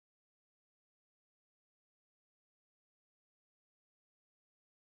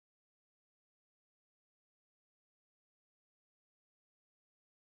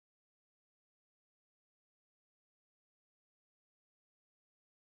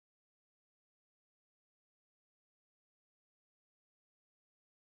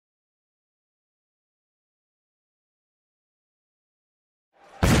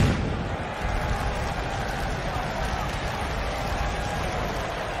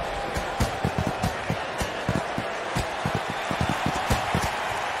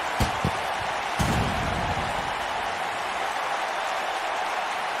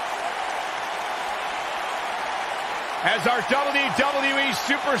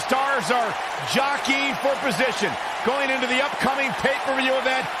superstars are jockeying for position. Going into the upcoming pay-per-view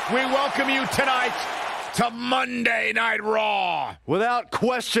event, we welcome you tonight to Monday Night Raw. Without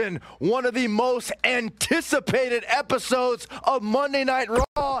question, one of the most anticipated episodes of Monday Night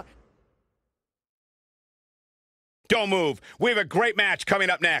Raw. Don't move. We have a great match coming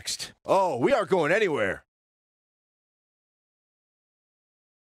up next. Oh, we aren't going anywhere.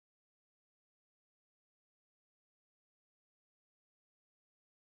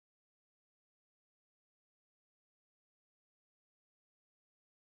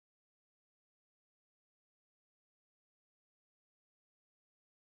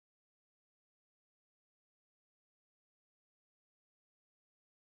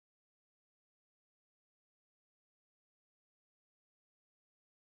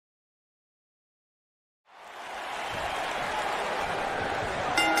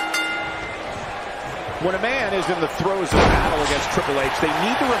 When a man is in the throes of battle against Triple H, they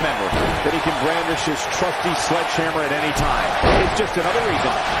need to remember that he can brandish his trusty sledgehammer at any time. It's just another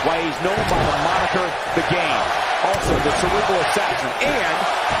reason why he's known by the moniker The Game. Also, the cerebral assassin and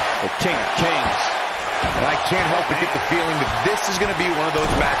the King of Kings. And I can't help but get the feeling that this is going to be one of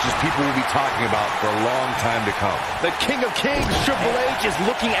those matches people will be talking about for a long time to come. The King of Kings, Triple H, is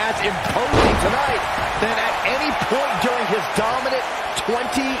looking as imposing tonight than at any point during his dominant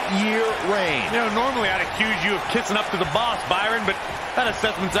 20-year reign. You know, normally I'd accuse you of kissing up to the boss, Byron, but that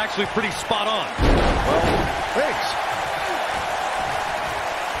assessment's actually pretty spot on. Well, thanks.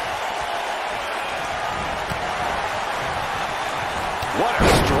 What a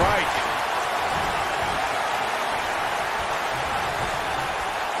strike.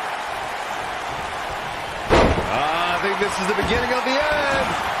 I think this is the beginning of the end.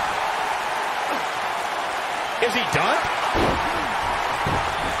 Is he done?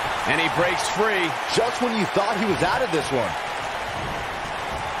 And he breaks free. Just when you thought he was out of this one.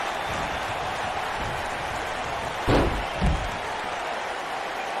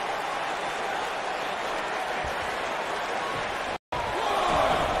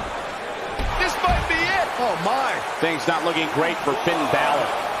 This might be it. Oh, my. Things not looking great for Finn Balor.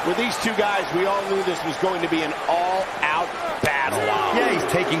 With these two guys, we all knew this was going to be an all-out battle. Yeah,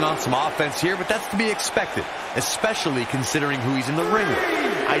 he's taking on some offense here, but that's to be expected, especially considering who he's in the ring with.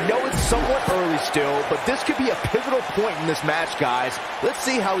 I know it's somewhat early still, but this could be a pivotal point in this match, guys. Let's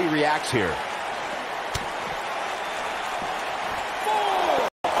see how he reacts here.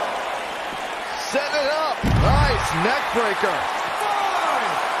 Set it up. Nice neck breaker.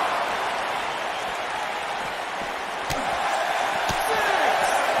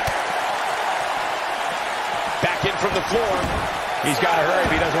 Back in from the floor. He's got to hurry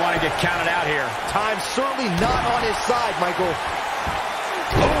if he doesn't want to get counted out here. Time's certainly not on his side, Michael.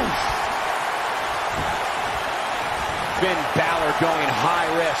 Oof. Finn Balor going high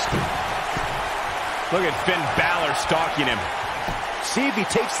risk. Look at Finn Balor stalking him. See if he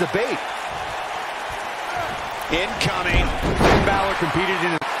takes the bait. Incoming. Finn Balor competed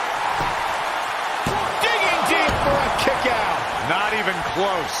in Digging deep for a kick out. Not even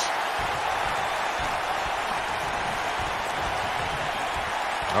close.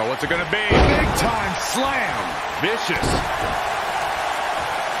 Oh, what's it going to be? Big time slam. Vicious.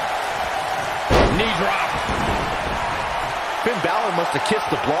 Knee drop. Finn Balor must have kissed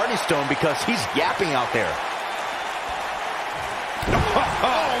the Blarney Stone because he's yapping out there.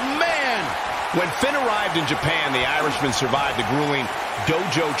 Oh, man. When Finn arrived in Japan, the Irishman survived the grueling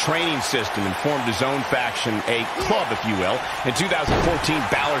dojo training system and formed his own faction, a club, if you will. In 2014,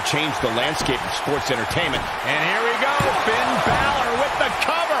 Balor changed the landscape of sports entertainment. And here we go, Finn Balor with the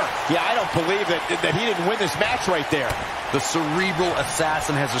cover. Yeah, I don't believe that he didn't win this match right there. the cerebral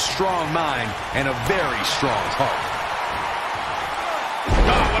assassin has a strong mind and a very strong heart.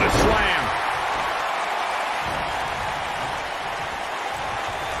 Oh, what a slam.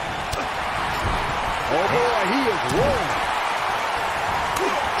 Oh, boy, he is rolling.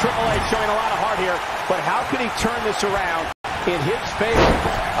 Triple H showing a lot of heart here, but how can he turn this around in his favor?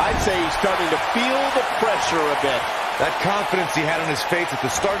 I'd say he's starting to feel the pressure a bit. That confidence he had on his face at the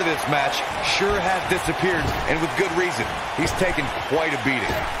start of this match sure has disappeared, and with good reason. He's taken quite a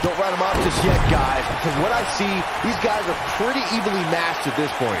beating. Don't write him off just yet, guys, because what I see, these guys are pretty evenly matched at this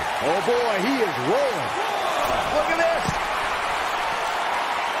point. Oh, boy, he is rolling. Look at this.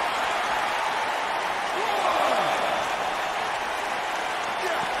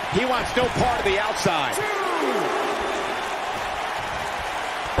 He wants no part of the outside.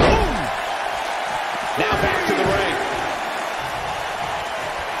 Boom. Now back to the ring.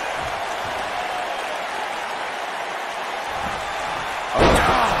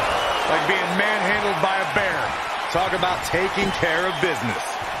 Like being manhandled by a bear. Talk about taking care of business.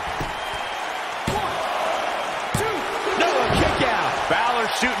 No, a kick out. Balor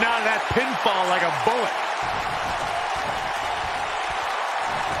shooting out of that pinfall like a bullet.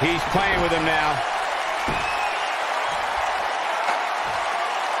 He's playing with him now.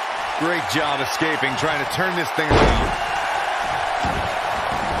 Great job escaping, trying to turn this thing around.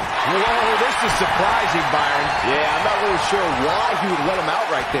 Whoa, this is surprising, Byron. Yeah, I'm not really sure why he would let him out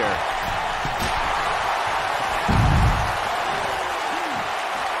right there.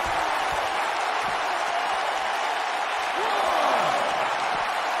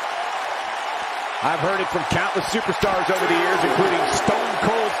 I've heard it from countless superstars over the years, including Stone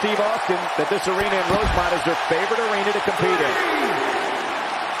Cold Steve Austin, that this arena in Rosemont is their favorite arena to compete in.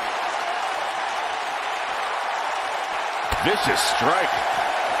 Vicious strike.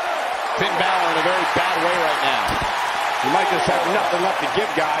 Finn Balor in a very bad way right now. He might just have nothing left to give,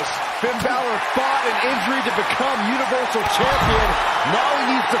 guys. Finn Balor fought an injury to become Universal Champion. Now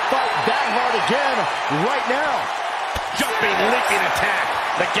he needs to fight that hard again right now. Jumping, leaping attack.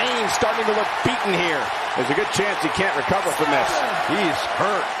 The game's starting to look beaten here. There's a good chance he can't recover from this. He's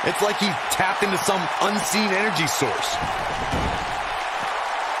hurt. It's like he tapped into some unseen energy source.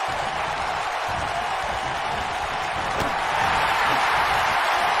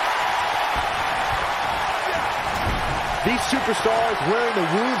 These superstars wearing the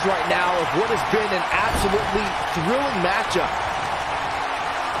wounds right now of what has been an absolutely thrilling matchup.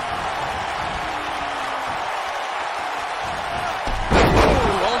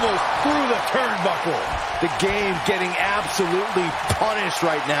 Through the turnbuckle. The game getting absolutely punished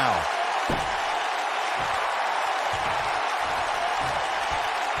right now.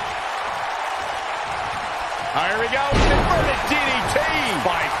 Here we go. Inverted DDT.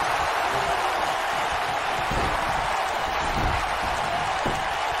 Fight.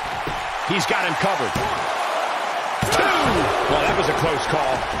 He's got him covered. 2. Well, that was a close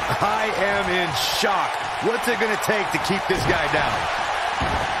call. I am in shock. What's it going to take to keep this guy down?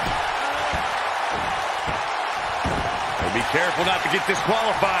 Be careful not to get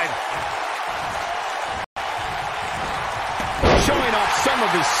disqualified. Showing off some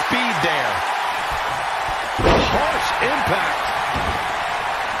of his speed there. Harsh impact.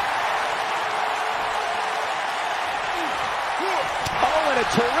 Oh, and a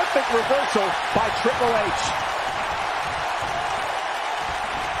terrific reversal by Triple H.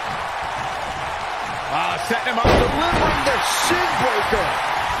 Setting him up. Delivering the shin breaker.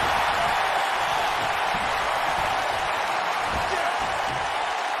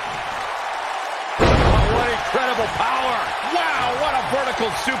 Incredible power. Wow, what a vertical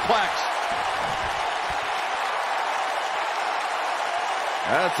suplex.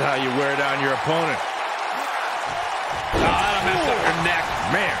 That's how you wear down your opponent. Oh, that'll mess up your neck.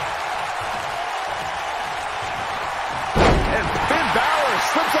 Man. And Finn Balor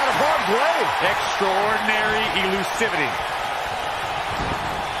slips out of harm's way. Extraordinary elusivity.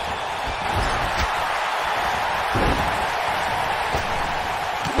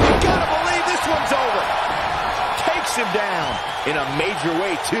 You gotta believe this one's over. Takes him down in a major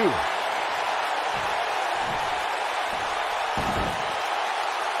way, too.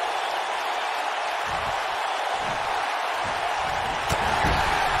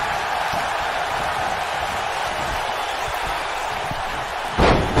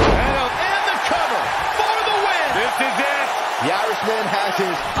 And the cover for the win. This is it. The Irishman has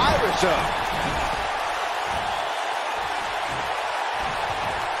his Irish up.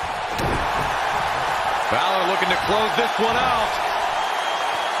 Balor looking to close this one out.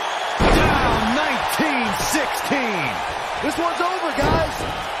 Down 19-16. This one's over, guys.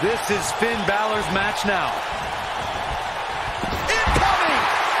 This is Finn Balor's match now. Incoming!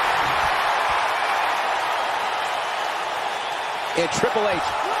 And Triple H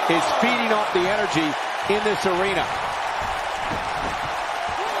is feeding off the energy in this arena.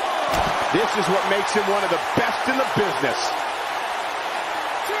 This is what makes him one of the best in the business.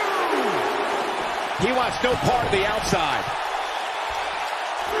 He wants no part of the outside.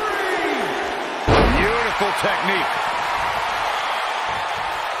 Beautiful technique.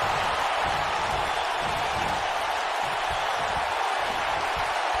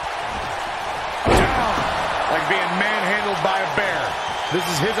 Down. Like being manhandled by a bear. This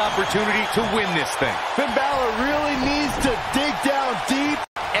is his opportunity to win this thing. Finn Balor really needs to dig down deep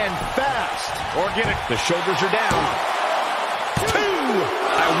and fast. Or get it. The shoulders are down. 2.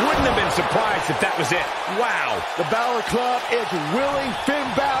 I wouldn't have been surprised if that was it. Wow. The Balor Club is willing Finn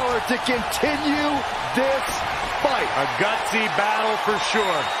Balor to continue this fight. A gutsy battle for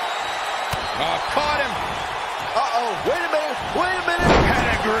sure. Caught him. Uh-oh, wait a minute, wait a minute.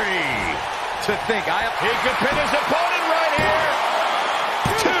 Pedigree. To think, he could pin his opponent right here.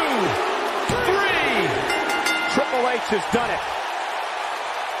 2, 3. Triple H has done it.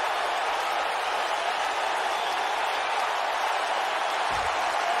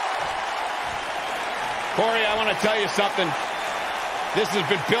 Corey, I want to tell you something. This has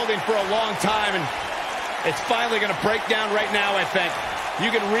been building for a long time, and it's finally going to break down right now, I think. You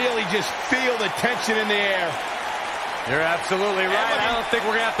can really just feel the tension in the air. You're absolutely right. I don't think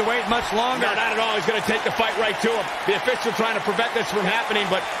we're going to have to wait much longer. No, not at all. He's going to take the fight right to him. The official trying to prevent this from happening,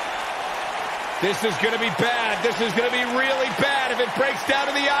 but this is going to be bad. This is going to be really bad if it breaks down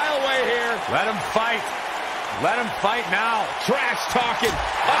to the aisleway here. Let him fight. Let him fight now. Trash talking.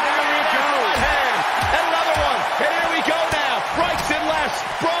 Under the right hand. And another one. And here we go now. Rights and lefts.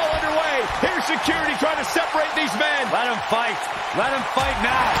 Brawl underway. Here's security trying to separate these men. Let him fight. Let him fight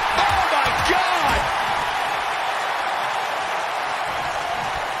now. Oh, my God.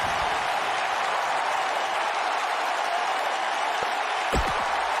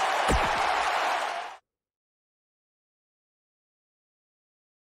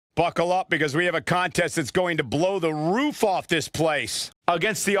 Buckle up, because we have a contest that's going to blow the roof off this place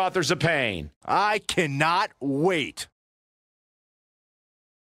against the Authors of Pain. I cannot wait.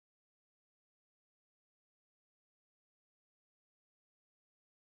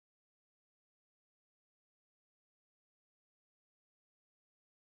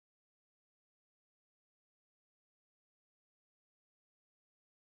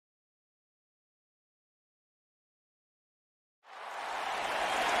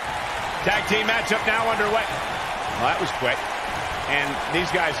 Tag team matchup now underway. Well, that was quick. And these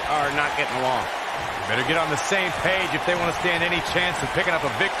guys are not getting along. Better get on the same page if they want to stand any chance of picking up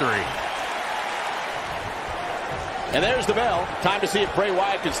a victory. And there's the bell. Time to see if Bray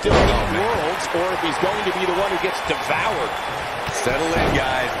Wyatt can still gain worlds, or if he's going to be the one who gets devoured. settle in,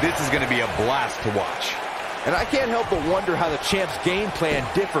 guys. This is going to be a blast to watch. And I can't help but wonder how the champ's game plan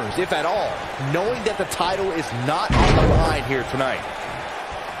differs, if at all, knowing that the title is not on the line here tonight.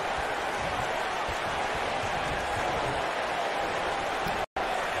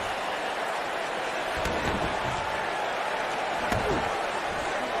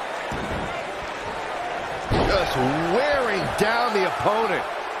 Just wearing down the opponent.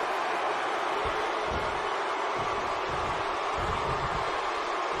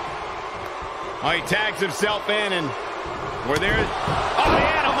 Oh, he tags himself in, and we're there. Oh, the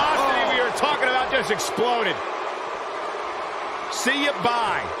animosity we were talking about just exploded. See you,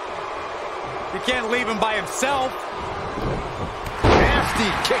 bye. You can't leave him by himself. Nasty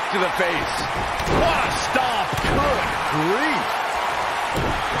kick to the face. What a stomp. Good grief.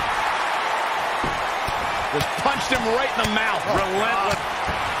 Just punched him right in the mouth. Relentless.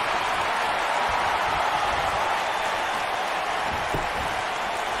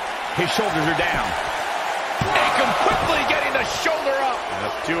 His shoulders are down. Akam quickly getting the shoulder up.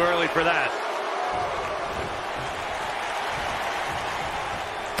 That's too early for that.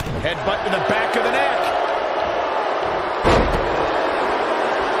 Headbutt to the back of the neck.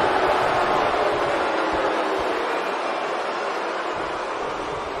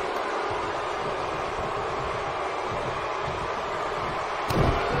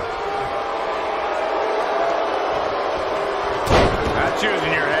 That's yours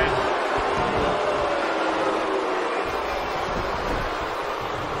in your head.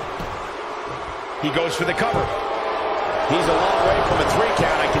 He goes for the cover. He's a long way from a 3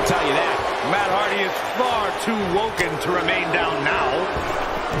 count, I can tell you that. Matt Hardy is far too woken to remain down now.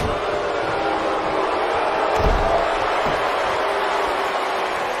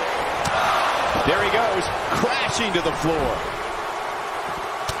 There he goes, crashing to the floor.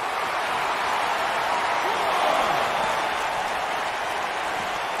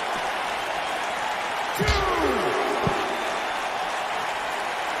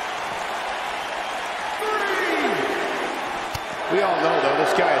 We all know, though,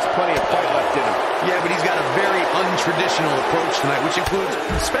 this guy has plenty of fight left in him. Yeah, but he's got a very untraditional approach tonight, which includes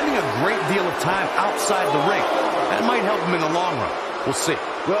spending a great deal of time outside the ring. That might help him in the long run. We'll see.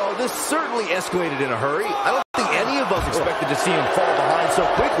 Well, this certainly escalated in a hurry. I don't think any of us expected to see him fall behind so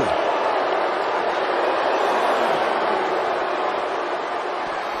quickly.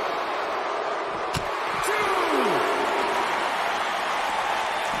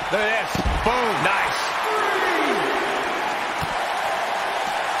 Look at this. Boom. Nice.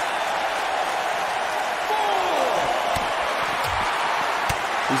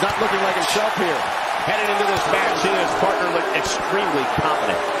 He's not looking like himself here. Headed into this match, he and his partner look extremely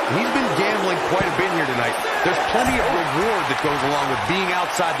confident. He's been gambling quite a bit here tonight. There's plenty of reward that goes along with being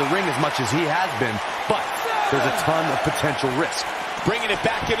outside the ring as much as he has been, but there's a ton of potential risk. Bringing it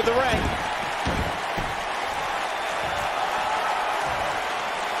back into the ring.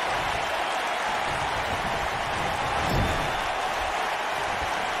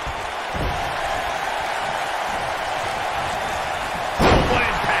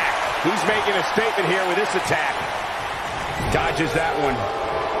 He's making a statement here with this attack. Dodges that one.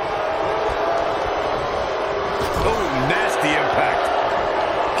 Oh, nasty impact.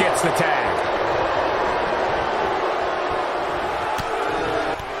 Gets the tag.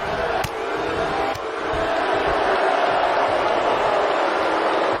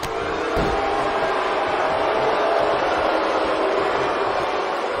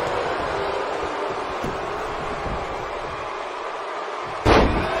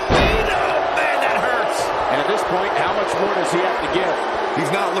 He have to give.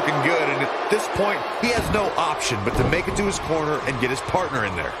 He's not looking good, and at this point, he has no option but to make it to his corner and get his partner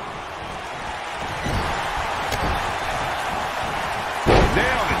in there.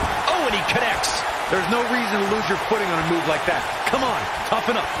 Nailed it. Oh, and he connects. There's no reason to lose your footing on a move like that. Come on,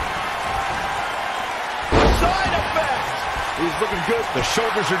 toughen up. Side effect. He's looking good. The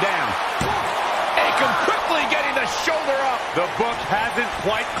shoulders are down. Akam quickly getting the shoulder up. The book hasn't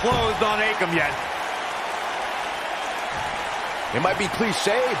quite closed on Akam yet. It might be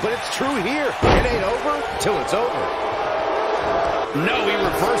cliche, but it's true here. It ain't over till it's over. No, he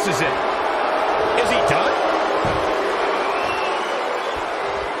reverses it. Is he done?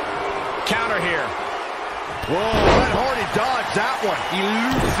 Counter here. Whoa, Bret Hardy dodged that one.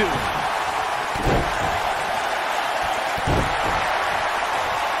 Elusive.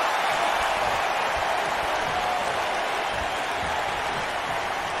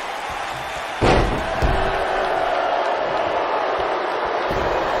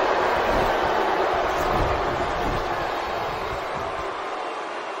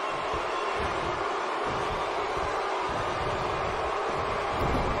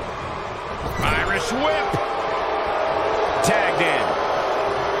 Whip. Tagged in.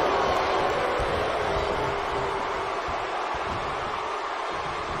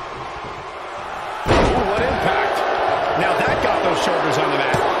 Ooh, what impact. Now that got those shoulders on the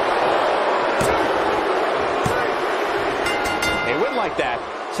mat. A win like that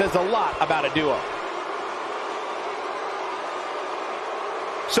says a lot about a duo.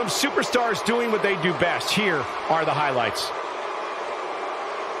 Some superstars doing what they do best. Here are the highlights.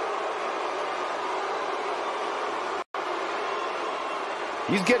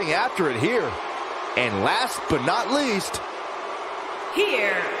 He's getting after it here. And last but not least,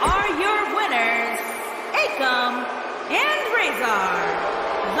 here are your winners, Akam and Razor,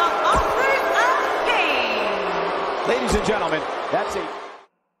 the authors of pain. ladies and gentlemen, that's it.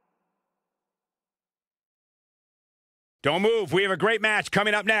 Don't move. We have a great match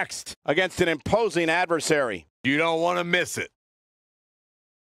coming up next. Against an imposing adversary. You don't want to miss it.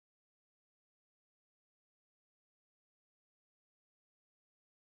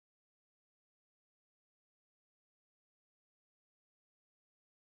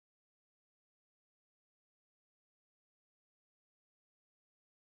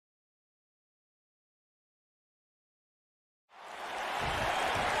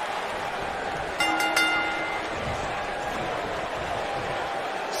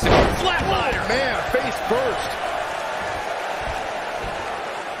 Flatliner. Man, face first.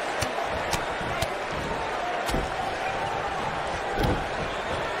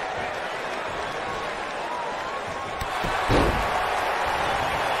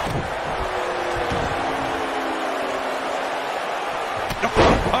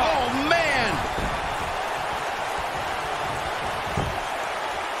 Oh, man.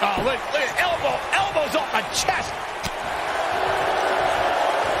 Oh, look, elbows off the chest.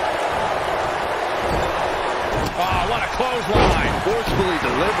 Oh, what a clothesline. Forcefully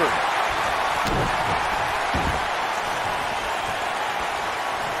delivered.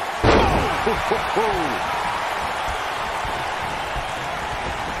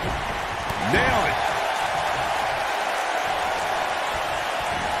 Nail it.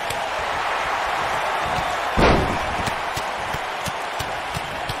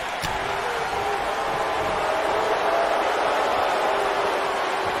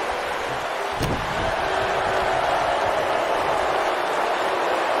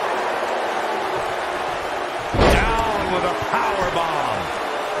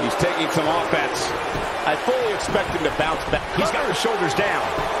 He's taking some offense. I fully expect him to bounce back. He's got his shoulders down.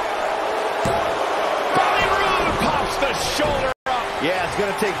 Bobby Roode pops the shoulder up. Yeah, it's going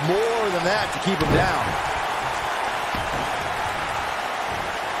to take more than that to keep him down.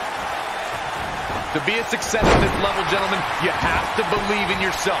 To be a success at this level, gentlemen, you have to believe in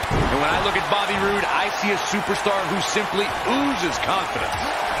yourself. And when I look at Bobby Roode, I see a superstar who simply oozes confidence.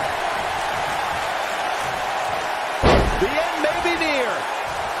 The end may be near.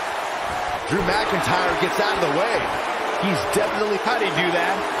 Drew McIntyre gets out of the way. He's definitely... How'd he do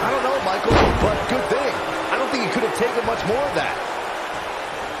that? I don't know, Michael, but good thing. I don't think he could have taken much more of that.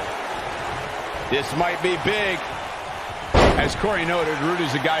 This might be big. As Corey noted, Rude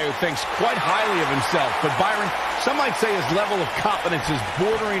is a guy who thinks quite highly of himself. But Byron, some might say his level of confidence is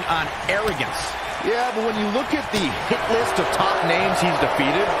bordering on arrogance. Yeah, but when you look at the hit list of top names he's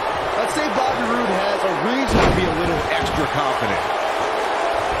defeated, I'd say Bobby Roode has a reason to be a little extra confident.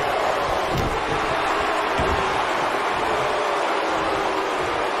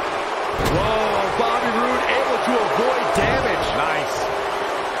 Whoa, Bobby Roode able to avoid damage. Nice.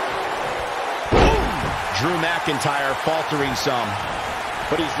 Drew McIntyre faltering some.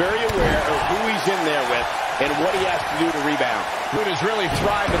 But he's very aware of who he's in there with and what he has to do to rebound. Roode has really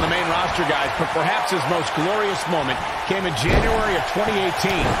thrived in the main roster, guys, but perhaps his most glorious moment came in January of 2018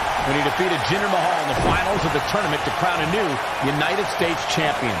 when he defeated Jinder Mahal in the finals of the tournament to crown a new United States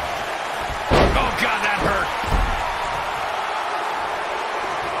champion. Oh, God, that hurt.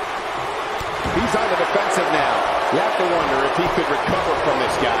 He's on the defensive now. You have to wonder if he could recover from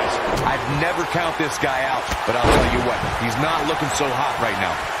this, guys. I'd never count this guy out, but I'll tell you what, he's not looking so hot right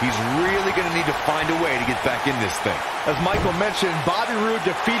now. He's really going to need to find a way to get back in this thing. As Michael mentioned, Bobby Roode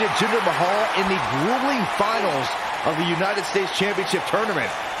defeated Jinder Mahal in the grueling finals of the United States Championship Tournament.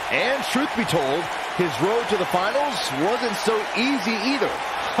 And truth be told, his road to the finals wasn't so easy either.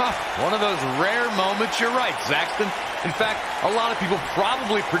 One of those rare moments, you're right, Saxton. In fact, a lot of people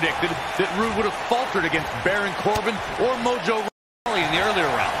probably predicted that Roode would have faltered against Baron Corbin or Mojo Rawley in the earlier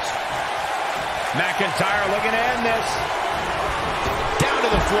rounds. McIntyre looking to end this. Down to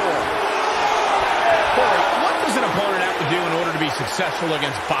the floor. Corey, what does an opponent have to do in order to be successful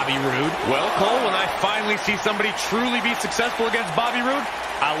against Bobby Roode? Well, Cole, when I finally see somebody truly be successful against Bobby Roode,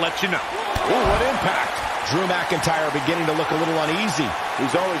 I'll let you know. Ooh, what impact. Drew McIntyre beginning to look a little uneasy.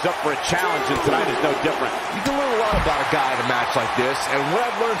 He's always up for a challenge, and tonight is no different. You can learn a lot about a guy in a match like this, and what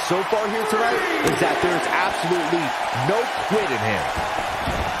I've learned so far here tonight is that there's absolutely no quit in him.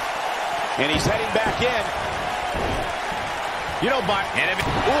 And he's heading back in. You know, but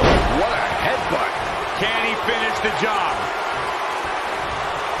ooh, what a headbutt. Can he finish the job?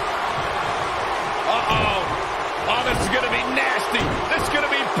 Uh-oh. Oh, this is going to be nasty. This is going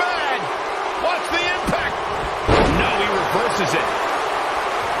to be bad. Watch the impact. No, he reverses it.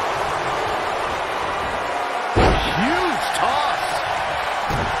 Huge toss.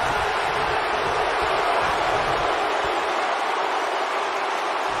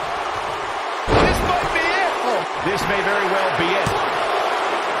 This might be it. Oh, this may very well be it.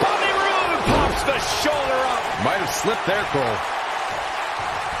 Bobby Roode pops the shoulder up. Might have slipped there, Cole.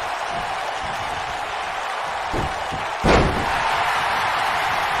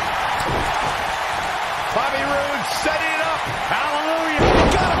 Bobby Roode setting it up. Hallelujah.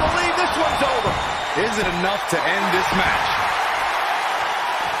 You gotta believe this one's over. Is it enough to end this match?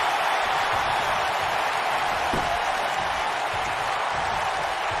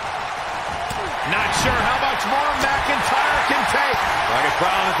 Not sure how much more McIntyre can take. Like a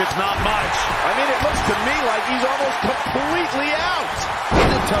crown if it's not much. I mean, it looks to me like he's almost completely out.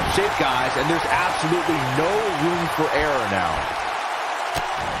 He's in tough shape, guys, and there's absolutely no room for error now.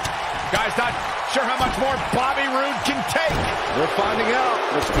 Guys, not sure how much more Bobby Roode can take. We're finding out.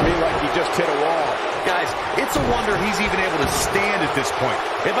 Looks to me like he just hit a wall. Guys, it's a wonder he's even able to stand at this point.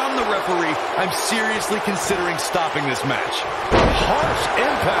 If I'm the referee, I'm seriously considering stopping this match. Harsh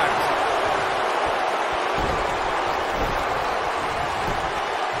impact.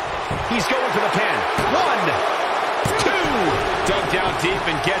 He's going for the pin. 1, 2. Dug down deep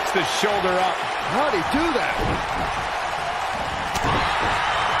and gets the shoulder up. How'd he do that?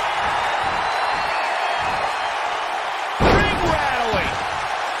 Ring rattling.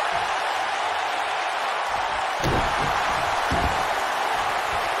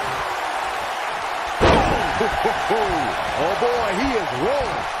 Oh boy, he is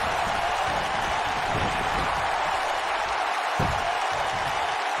rolling.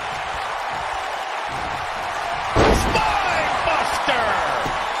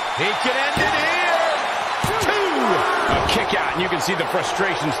 He can end it here. 2. A kick out, and you can see the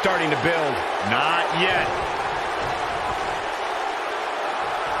frustration starting to build. Not yet.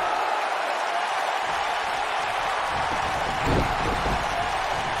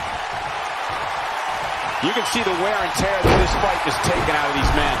 You can see the wear and tear that this fight is taking out of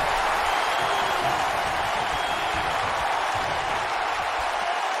these men.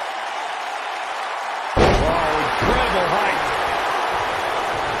 Oh, incredible height.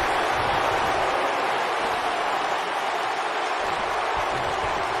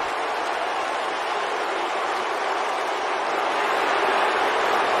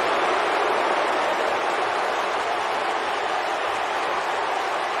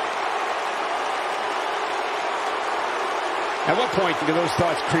 At what point do those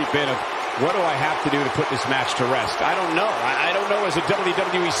thoughts creep in of, What do I have to do to put this match to rest? I don't know. I don't know as a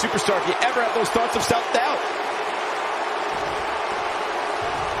WWE superstar if you ever have those thoughts of self-doubt.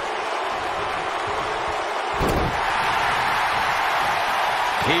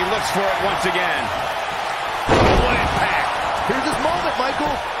 He looks for it once again. What impact. Here's his moment, Michael.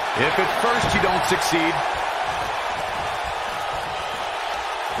 If at first you don't succeed.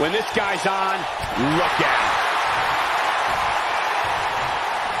 When this guy's on, look out.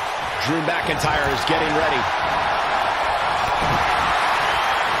 Drew McIntyre is getting ready.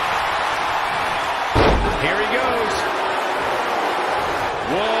 Here he goes.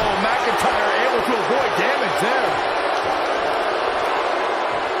 Whoa, McIntyre able to avoid damage there.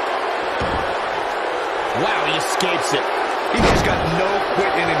 Wow, he escapes it. He's just got no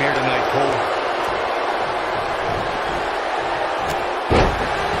quit in him here tonight, Cole.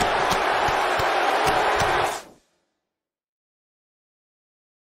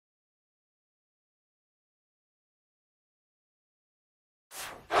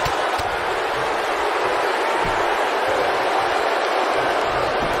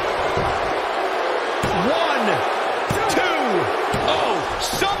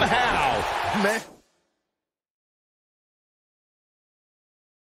 Man.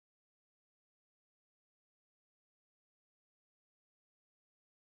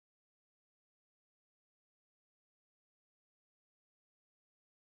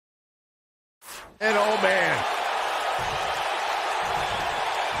 And oh man.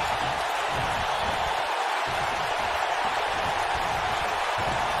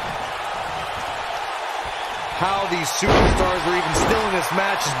 How these superstars are even still in this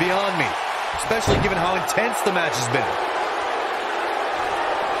match is beyond me, especially given how intense the match has been.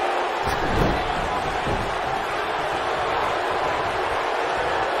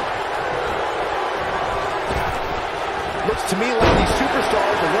 Looks to me like these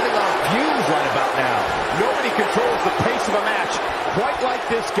superstars are running on fumes right about now. Nobody controls the pace of a match quite like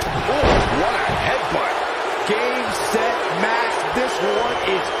this guy. Oh, what a headbutt. Game, set, match. This one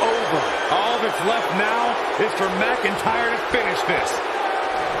is over. All that's left now is for McIntyre to finish this.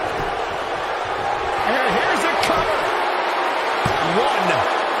 And here's a cover. 1,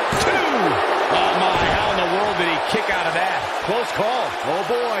 2. Oh my, how in the world did he kick out of that? Close call. Oh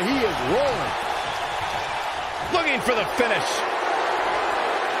boy, he is rolling. Looking for the finish.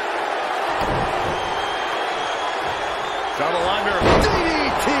 Double under.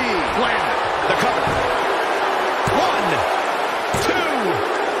 DDT. Landed. The cover. 1, 2.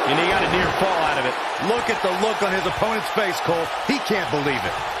 And he got a near fall out of it. Look at the look on his opponent's face, Cole. He can't believe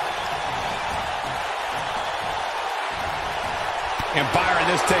it. And Byron,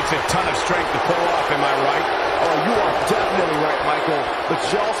 this takes a ton of strength to pull off, am I right? Oh, you are definitely right, Michael. But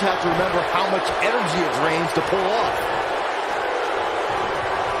you also have to remember how much energy it drains to pull off.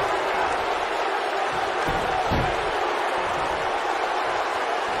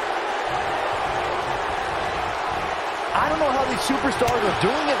 I don't know how these superstars are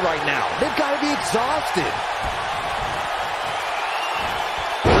doing it right now. They've got to be exhausted.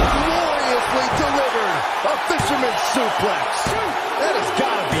 Gloriously delivered. A fisherman's suplex. That has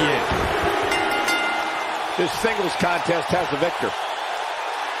got to be it. This singles contest has the victor.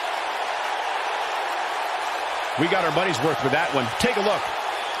 We got our money's worth with that one. Take a look.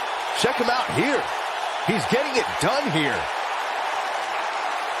 Check him out here. He's getting it done here.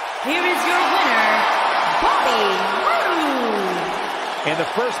 Here is your winner, Bobby Roode. And the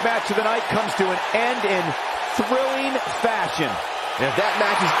first match of the night comes to an end in thrilling fashion. And if that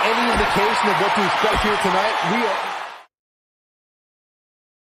match is any indication of what to expect here tonight,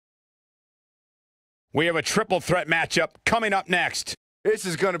 we have a triple threat matchup coming up next. This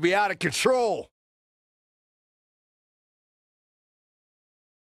is going to be out of control.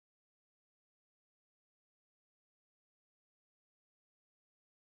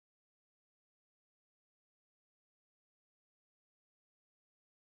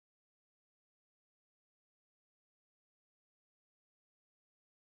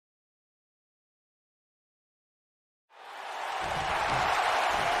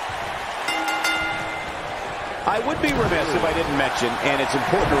 I would be remiss if I didn't mention, and it's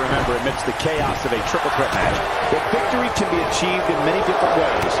important to remember amidst the chaos of a triple threat match, that victory can be achieved in many different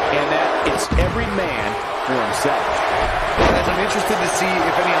ways, and that it's every man for himself. As I'm interested to see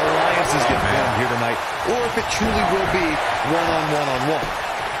if any alliances get formed here tonight, or if it truly will be one-on-one-on-one.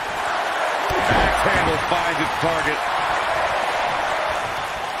 Axe handle finds its target.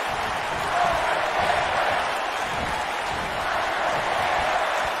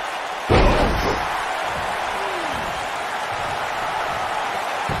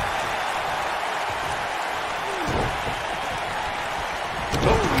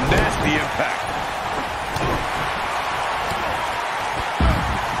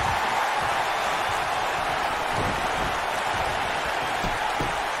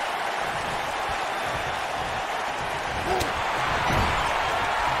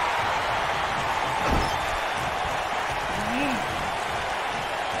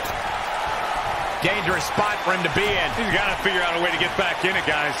 Dangerous spot for him to be in. He's got to figure out a way to get back in it,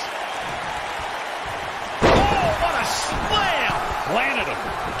 guys. Oh, what a slam! Landed him.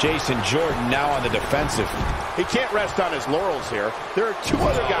 Jason Jordan now on the defensive. He can't rest on his laurels here. There are two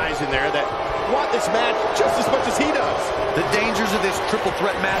other guys in there that want this match just as much as he does. The dangers of this triple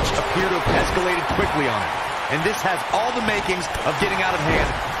threat match appear to have escalated quickly on him. And this has all the makings of getting out of hand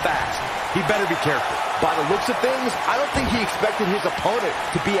fast. He better be careful. By the looks of things, I don't think he expected his opponent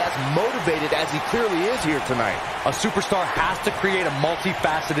to be as motivated as he clearly is here tonight. A superstar has to create a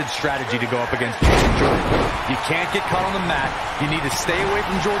multifaceted strategy to go up against Jason Jordan. You can't get caught on the mat. You need to stay away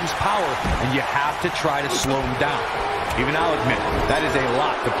from Jordan's power, and you have to try to slow him down. Even I'll admit, that is a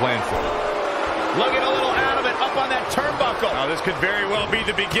lot to plan for. Lugging a little out of it, up on that turnbuckle. Now, this could very well be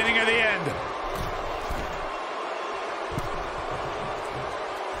the beginning of the end.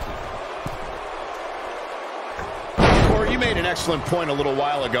 You made an excellent point a little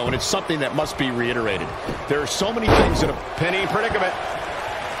while ago, and it's something that must be reiterated. There are so many things in a penny predicament.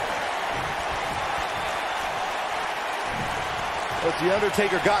 What's the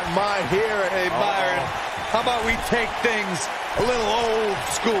Undertaker got in mind here? Hey, Byron, how about we take things a little old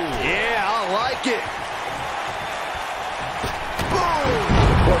school? Yeah, I like it.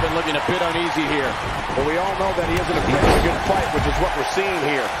 Corbin looking a bit uneasy here. But we all know that he isn't afraid of a good fight, which is what we're seeing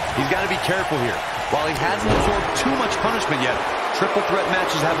here. He's got to be careful here. While he hasn't absorbed too much punishment yet, triple threat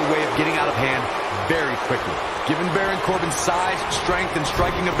matches have a way of getting out of hand very quickly. Given Baron Corbin's size, strength, and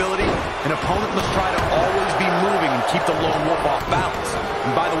striking ability, an opponent must try to always be moving and keep the lone wolf off balance.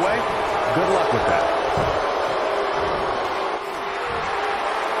 And by the way, good luck with that.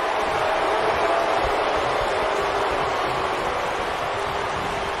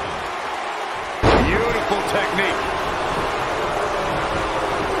 Beautiful technique.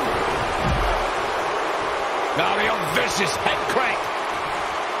 Now the old vicious head crank.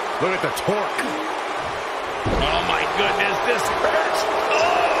 Look at the torque. Oh, my goodness, this hurts.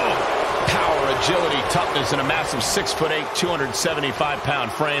 Oh! Power, agility, toughness, and a massive 6'8",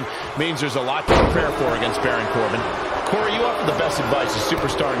 275-pound frame means there's a lot to prepare for against Baron Corbin. Corey, you offer the best advice. A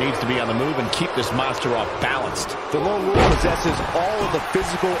superstar needs to be on the move and keep this monster off balanced. The Lone Wolf possesses all of the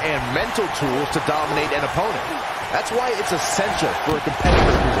physical and mental tools to dominate an opponent. That's why it's essential for a competitor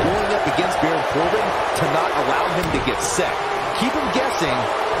who's going up against Baron Corbin to not allow him to get set. Keep him guessing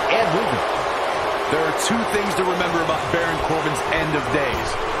and moving. There are two things to remember about Baron Corbin's end of days.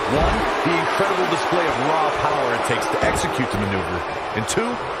 One, the incredible display of raw power it takes to execute the maneuver. And two,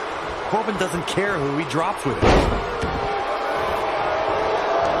 Corbin doesn't care who he drops with it.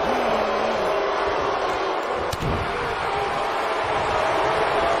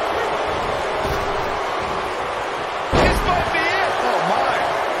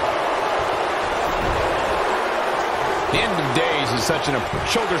 Such an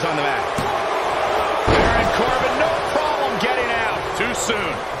shoulders on the mat. Baron Corbin, no problem getting out. Too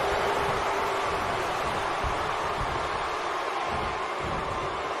soon.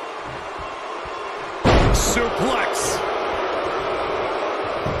 Suplex.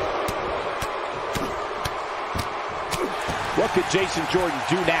 What could Jason Jordan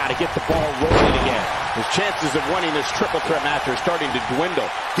do now to get the ball rolling again? His chances of winning this triple threat match are starting to dwindle.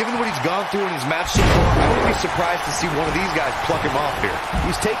 Given what he's gone through in his match so far, I wouldn't be surprised to see one of these guys pluck him off here.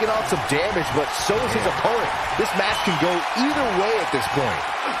 He's taken on some damage, but so is his opponent. This match can go either way at this point.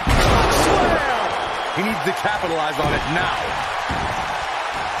 Slam! He needs to capitalize on it now.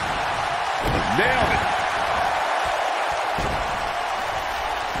 Nailed it.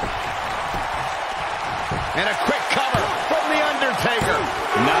 And a quick cover from The Undertaker.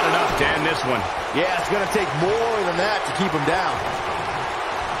 Not enough to end this one. Yeah, it's going to take more than that to keep him down.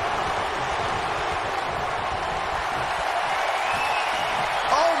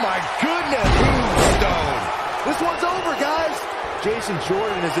 Oh, my goodness. Tombstone. This one's over, guys. Jason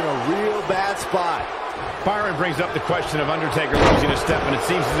Jordan is in a real bad spot. Byron brings up the question of Undertaker losing a step, and it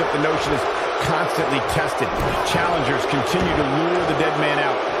seems as if the notion is constantly tested. Challengers continue to lure the dead man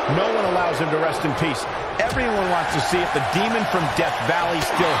out. No one allows him to rest in peace. Everyone wants to see if the demon from Death Valley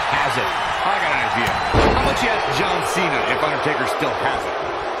still has it. I got an idea. How about you ask John Cena if Undertaker still has it?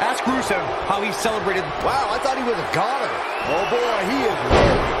 Ask Rusev how he celebrated. Wow, I thought he was a goner. Oh, boy, he is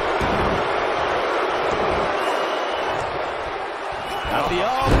ready.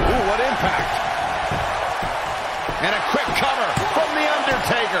 Ooh, what impact. And a quick cover from The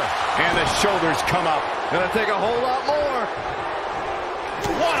Undertaker. And the shoulders come up. Gonna take a whole lot more.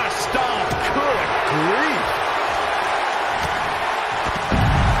 What a stomp. Good grief.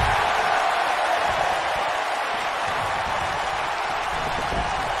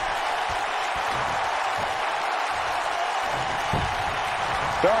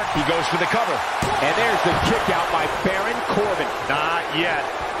 start. He goes for the cover. And there's the kick out by Baron Corbin. Not yet.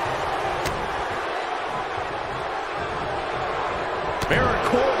 Baron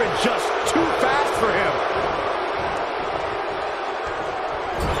Corbin just too fast for him.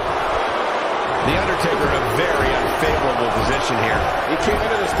 The Undertaker in a very unfavorable position here. He came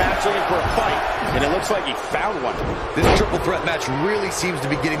into this match looking for a fight, and it looks like he found one. This triple threat match really seems to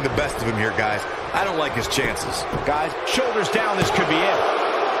be getting the best of him here, guys. I don't like his chances. Guys, shoulders down, this could be it.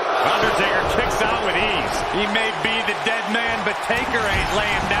 Undertaker kicks out with ease. He may be the dead man, but Taker ain't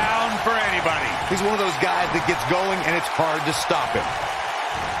laying down for anybody. He's one of those guys that gets going, and it's hard to stop him.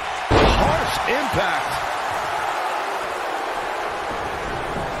 Harsh impact.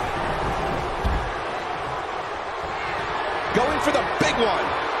 Going for the big one.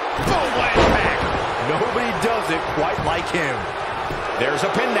 Boom, impact. Nobody does it quite like him. There's a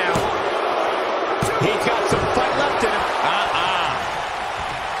pin now. He's got some fight left in him.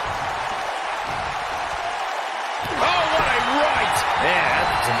 Oh, what a right. Man,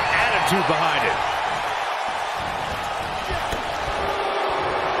 that's some attitude behind it.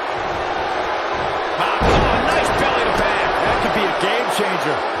 Nice belly to back. That could be a game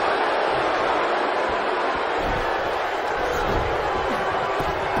changer.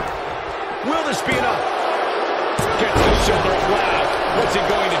 Will this be enough? Gets the shoulder. Wow. What's it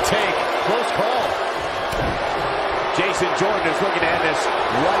going to take? Close call. Jason Jordan is looking to end this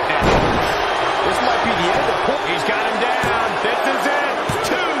right now. This might be the end of Corbin. He's got him down. This is it.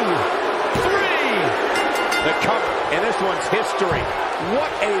 2, 3. The cover, and this one's history. What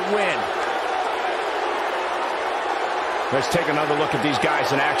a win. Let's take another look at these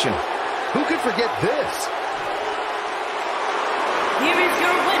guys in action. Who could forget this? Here is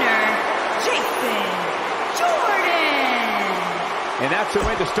your winner, Jason Jordan. And that's the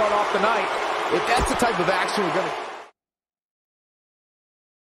way to start off the night. If that's the type of action we're going to...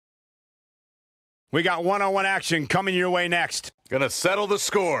 We got one-on-one action coming your way next. Gonna settle the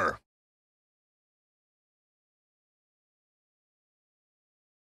score.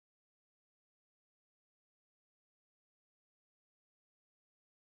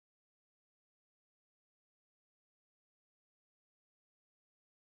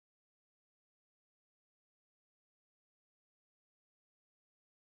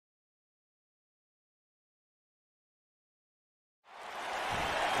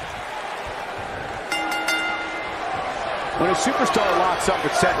 When a superstar locks up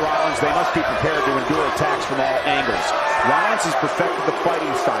with Seth Rollins, they must be prepared to endure attacks from all angles. Rollins has perfected the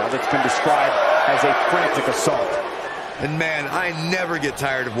fighting style that's been described as a frantic assault. And man, I never get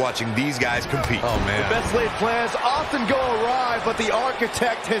tired of watching these guys compete. Oh man. The best laid plans often go awry, but the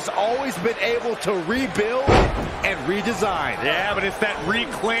architect has always been able to rebuild and redesign. Yeah, but it's that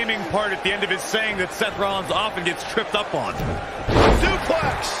reclaiming part at the end of his saying that Seth Rollins often gets tripped up on.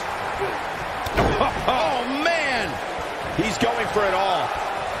 Suplex! Oh, man! He's going for it all.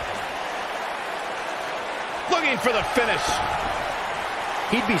 Looking for the finish.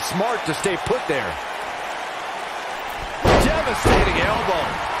 He'd be smart to stay put there. Devastating elbow.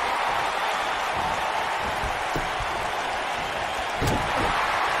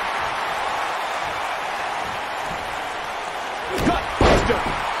 Gutbuster.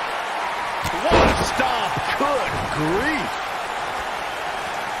 What a stomp. Good grief.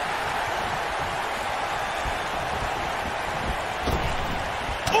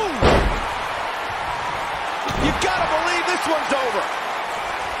 This one's over.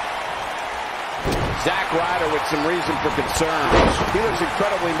 Zack Ryder with some reason for concern. He looks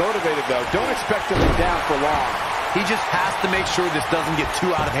incredibly motivated, though. Don't expect him to be down for long. He just has to make sure this doesn't get too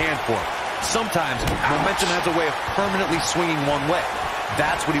out of hand for him. Sometimes momentum has a way of permanently swinging one way.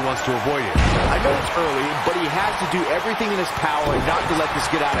 That's what he wants to avoid here. I know it's early, but he has to do everything in his power not to let this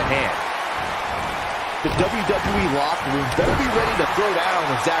get out of hand. The WWE locker room better be ready to throw down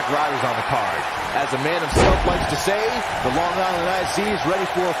when Zack Ryder's on the card. As a man himself likes to say, the Long Island IC is ready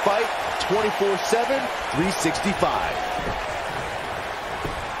for a fight 24/7, 365.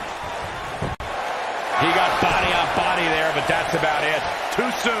 He got body on body there, but that's about it.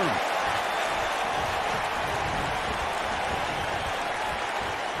 Too soon.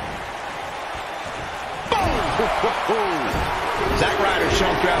 Boom! Zack Ryder's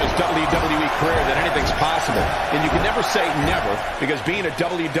shown throughout his WWE career that anything's possible. And you can never say never, because being a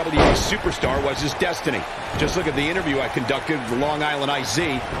WWE superstar was his destiny. Just look at the interview I conducted with the Long Island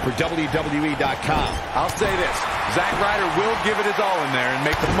IZ for WWE.com. I'll say this. Zack Ryder will give it his all in there and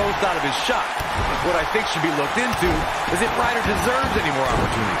make the most out of his shot. What I think should be looked into is if Ryder deserves any more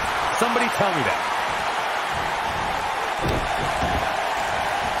opportunities. Somebody tell me that.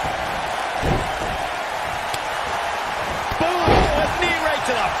 Boom! A knee right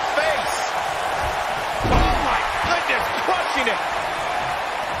to the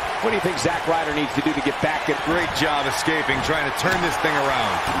What do you think Zack Ryder needs to do to get back in? Great job escaping, trying to turn this thing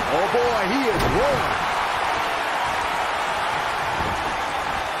around. Oh boy, he is rolling.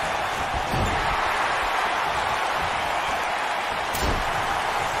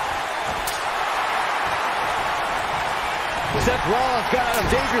 Seth Rollins got out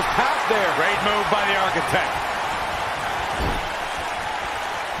of dangerous path there. Great move by the Architect.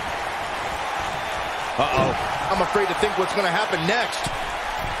 Uh-oh. I'm afraid to think what's going to happen next.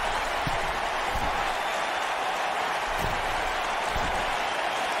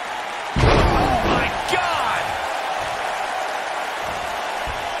 Oh, my God!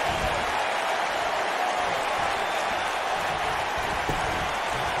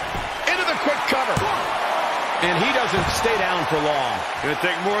 Into the quick cover. And he doesn't stay down for long. Gonna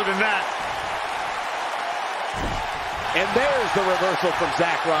take more than that. And there's the reversal from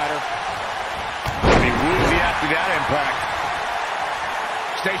Zack Ryder. He woozy after that impact.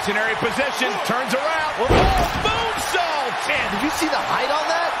 Stationary position, turns around. Oh, moonsault! Man, did you see the height on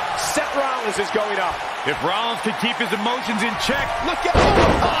that? Seth Rollins is going up. If Rollins can keep his emotions in check, Look at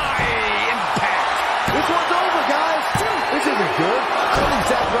high impact. This one's over, guys. This isn't good. I don't think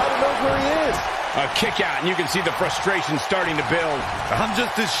Zack Ryder knows where he is. A kick out, and you can see the frustration starting to build. I'm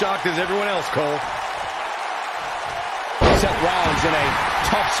just as shocked as everyone else, Cole. Seth Rollins in a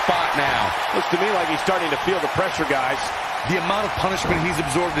tough spot now. Looks to me like he's starting to feel the pressure, guys. The amount of punishment he's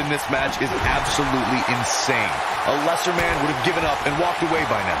absorbed in this match is absolutely insane. A lesser man would have given up and walked away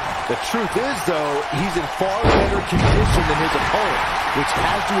by now. The truth is, though, he's in far better condition than his opponent, which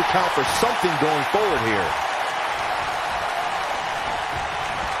has to account for something going forward here.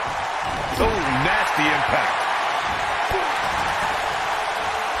 Oh, nasty impact.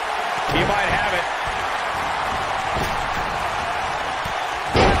 He might have it.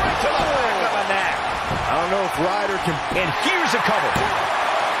 Right to the back of the neck. I don't know if Ryder can... And here's a cover.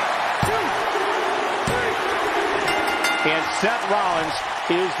 And Seth Rollins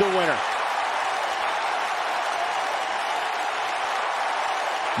is the winner.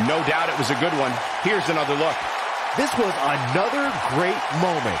 No doubt it was a good one. Here's another look. This was another great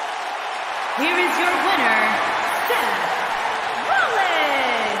moment. Here is your winner, Seth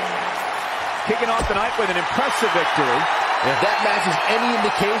Rollins. Kicking off the night with an impressive victory. And if that match is any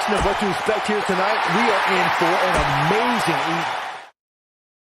indication of what to expect here tonight, we are in for an amazing...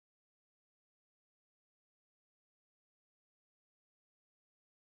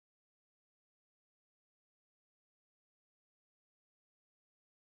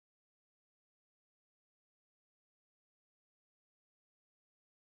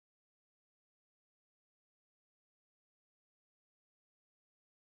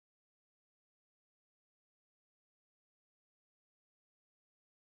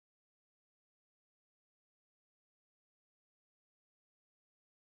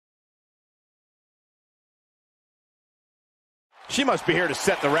 She must be here to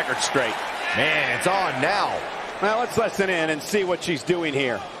set the record straight. Man, it's on now. Now let's listen in and see what she's doing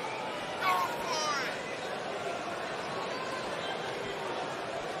here.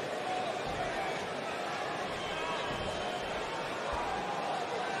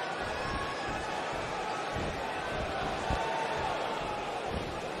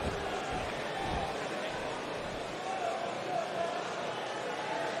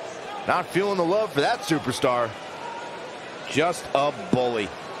 Not feeling the love for that superstar. Just a bully.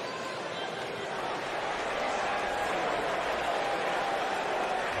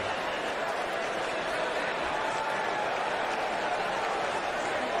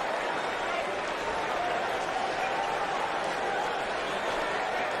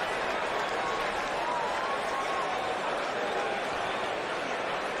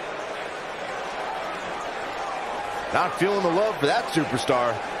 Not feeling the love for that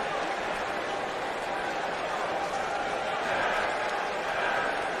superstar.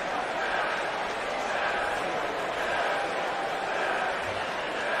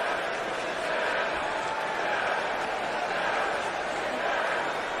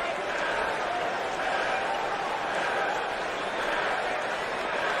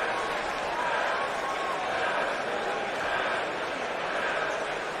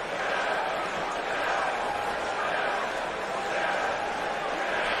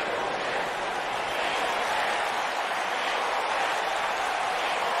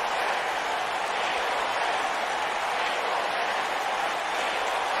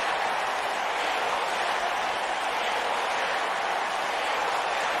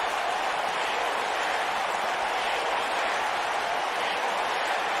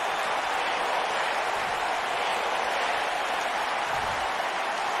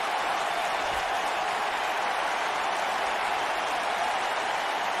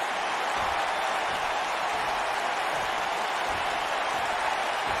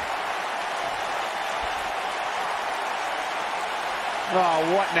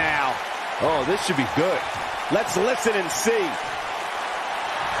 Oh, what now? Oh, this should be good. Let's listen and see.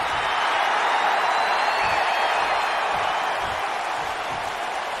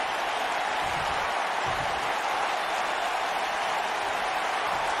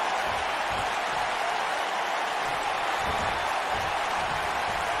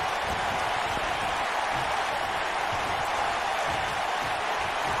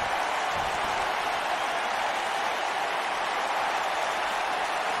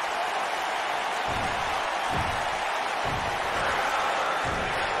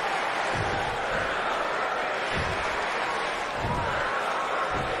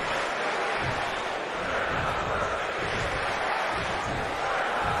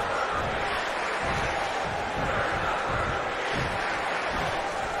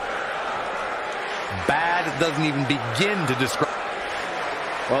 Bad doesn't even begin to describe.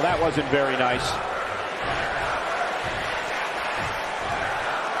 Well, that wasn't very nice.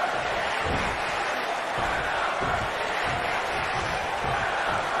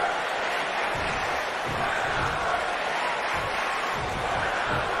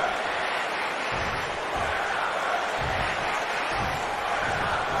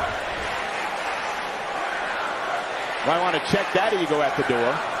 Might want to check that ego at the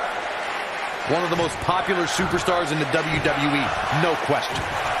door. One of the most popular superstars in the WWE, no question.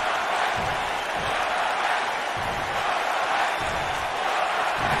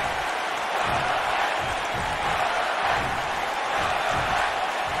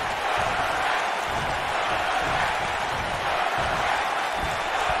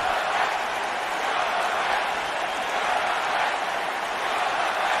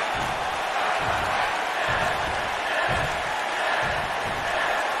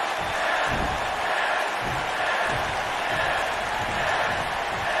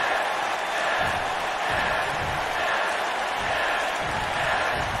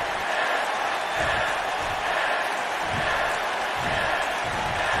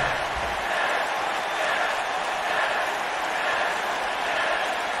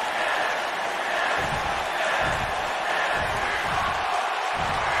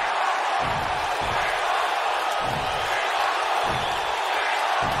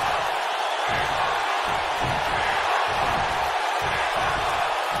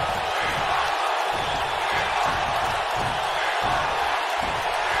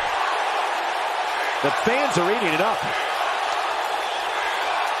 The fans are eating it up.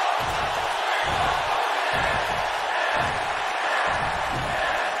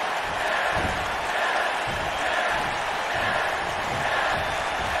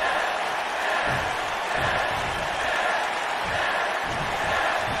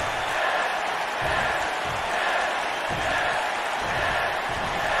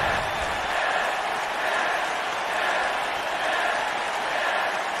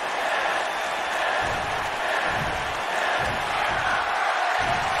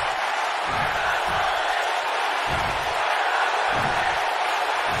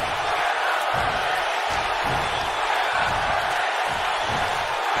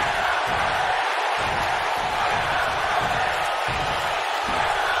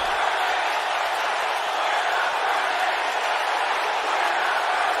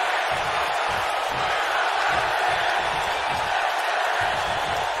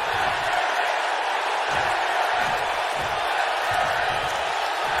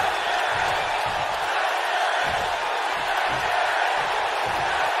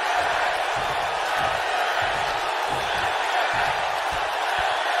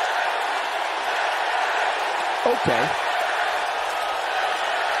 Okay.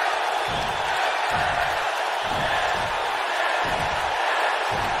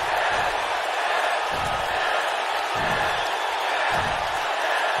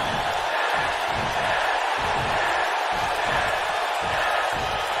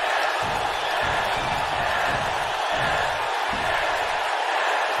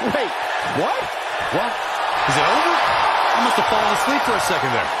 Wait, what? What? Is it over? I must have fallen asleep for a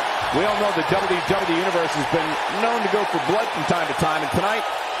second there. We all know the WWE Universe has been known to go for blood from time to time, and tonight,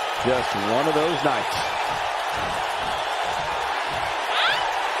 just one of those nights.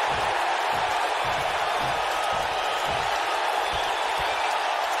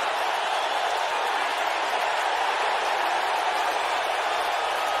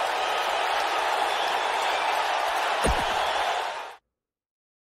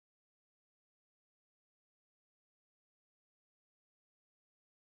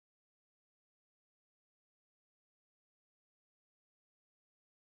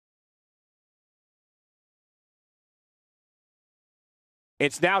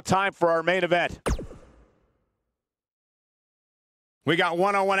 It's now time for our main event. We got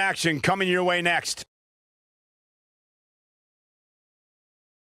one-on-one action coming your way next.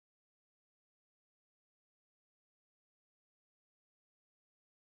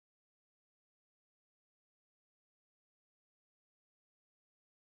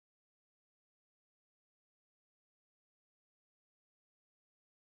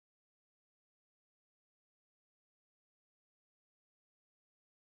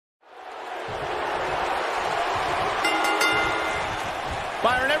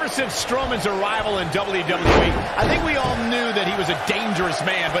 Byron, ever since Strowman's arrival in WWE, I think we all knew that he was a dangerous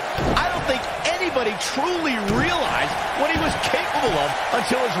man, but I don't think anybody truly realized what he was capable of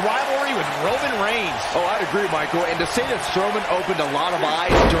until his rivalry with Roman Reigns. Oh, I'd agree, Michael. And to say that Strowman opened a lot of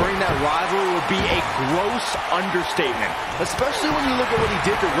eyes during that rivalry would be a gross understatement, especially when you look at what he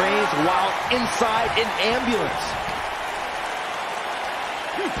did to Reigns while inside an ambulance.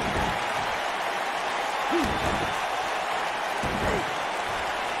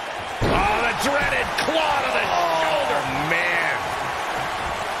 Dreaded claw to the shoulder, man.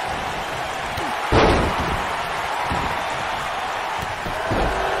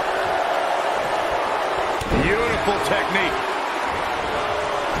 Beautiful technique.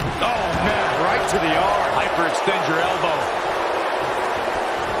 Oh, man, right to the arm. Hyperextend your elbow.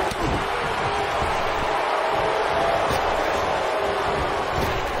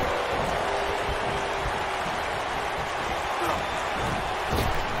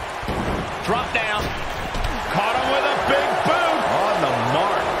 Drop down. Caught him with a big boot. On the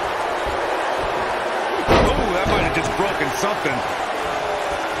mark. Oh, that might have just broken something.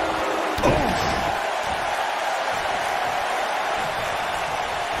 Oh.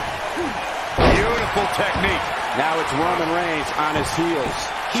 Beautiful technique. Now it's Roman Reigns on his heels.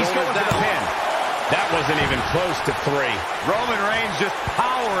 He's going for the pin. That wasn't even close to 3. Roman Reigns just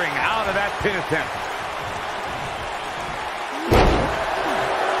powering out of that pin attempt.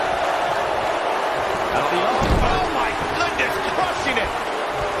 Oh, my goodness, crushing it.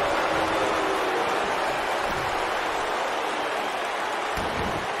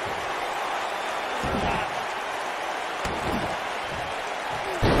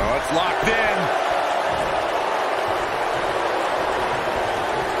 Oh, it's locked in.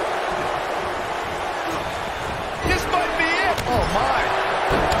 This might be it. Oh, my.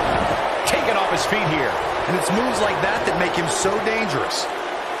 Taken off his feet here. And it's moves like that that make him so dangerous.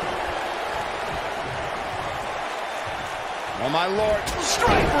 Oh, my Lord.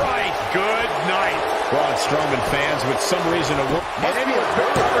 Strike right. Good night. Braun Strowman fans with some reason to work. And then he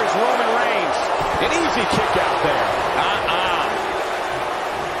recovers Roman Reigns. An easy kick out there.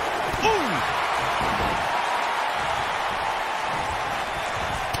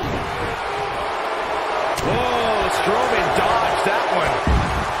 Oh, Strowman dodged that one.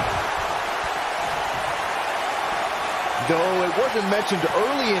 Though it wasn't mentioned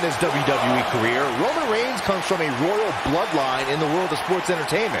early in his WWE career, Roman Reigns comes from a royal bloodline in the world of sports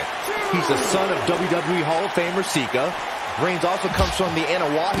entertainment. He's the son of WWE Hall of Famer Sika. Reigns also comes from the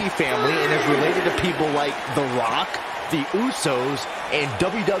Anawahi family and is related to people like The Rock, the Usos, and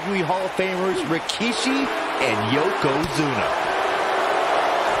WWE Hall of Famers Rikishi and Yokozuna.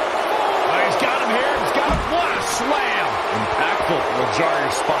 Oh, he's got him here. He's got him. What a slam. Impactful. Will jar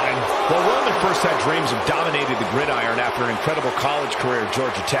your spine. Well, Roman first had dreams of dominating the gridiron after an incredible college career at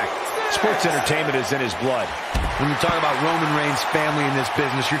Georgia Tech. Sports entertainment is in his blood. When you talk about Roman Reigns' family in this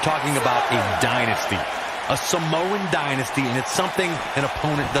business, you're talking about a dynasty. A Samoan dynasty, and it's something an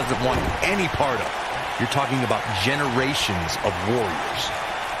opponent doesn't want any part of. You're talking about generations of warriors.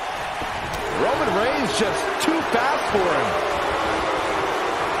 Roman Reigns just too fast for him.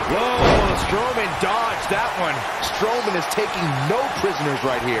 Whoa, Strowman dodged that one. Strowman is taking no prisoners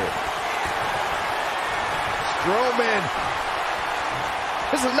right here. Strowman.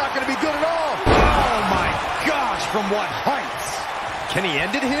 This is not going to be good at all. Oh, my gosh, from what heights? Can he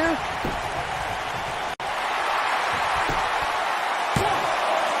end it here?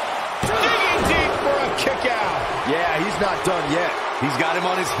 Digging deep for a kick out. Yeah, he's not done yet. He's got him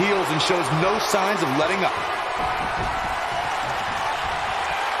on his heels and shows no signs of letting up.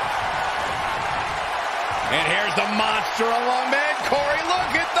 And here's the monster along, man. Corey,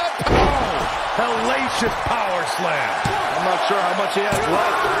 look at the power. Hellacious power slam. I'm not sure how much he has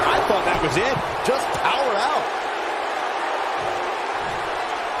left. I thought that was it. Just power out.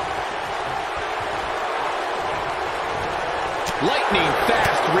 Lightning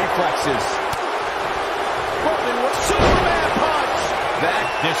fast reflexes. Roman with Superman punch.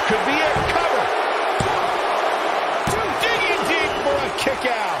 This could be it. Cover. Digging deep for a kick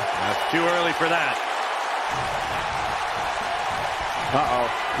out. That's too early for that.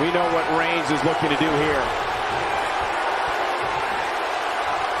 We know what Reigns is looking to do here.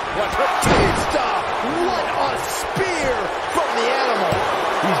 What a big stop. What a spear from the animal.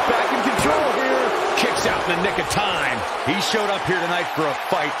 He's back in control here. Kicks out in the nick of time. He showed up here tonight for a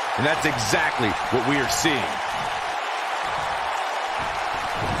fight, and that's exactly what we are seeing.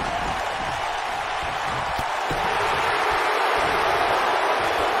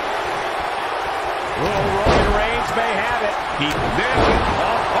 Roman Reigns may have it.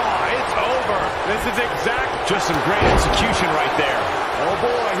 It's over. This is Just some great execution right there. Oh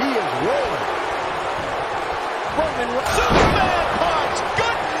boy, he is rolling. Roman Reigns. Superman punch.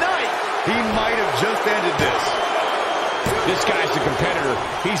 Good night. He might have just ended this. This guy's a competitor.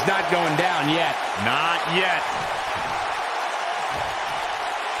 He's not going down yet. Not yet.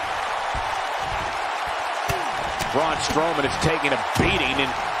 Braun Strowman is taking a beating,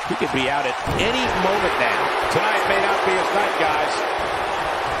 and he could be out at any moment now. Tonight may not be his night, guys.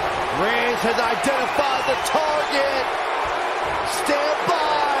 Reigns has identified the target. Stand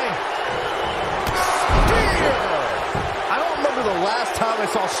by. Spear. I don't remember the last time I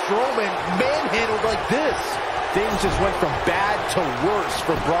saw Strowman manhandled like this. Things just went from bad to worse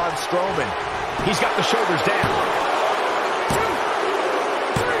for Braun Strowman. He's got the shoulders down.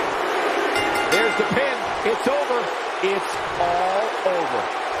 There's the pin. It's over. It's all over.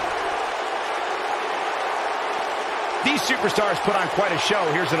 These superstars put on quite a show.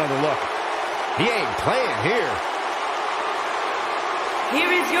 Here's another look. He ain't playing here.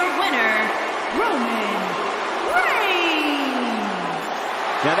 Here is your winner, Roman Reigns.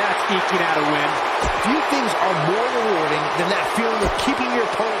 Now that's eking out a win. Few things are more rewarding than that feeling of keeping your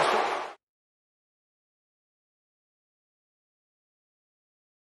opponent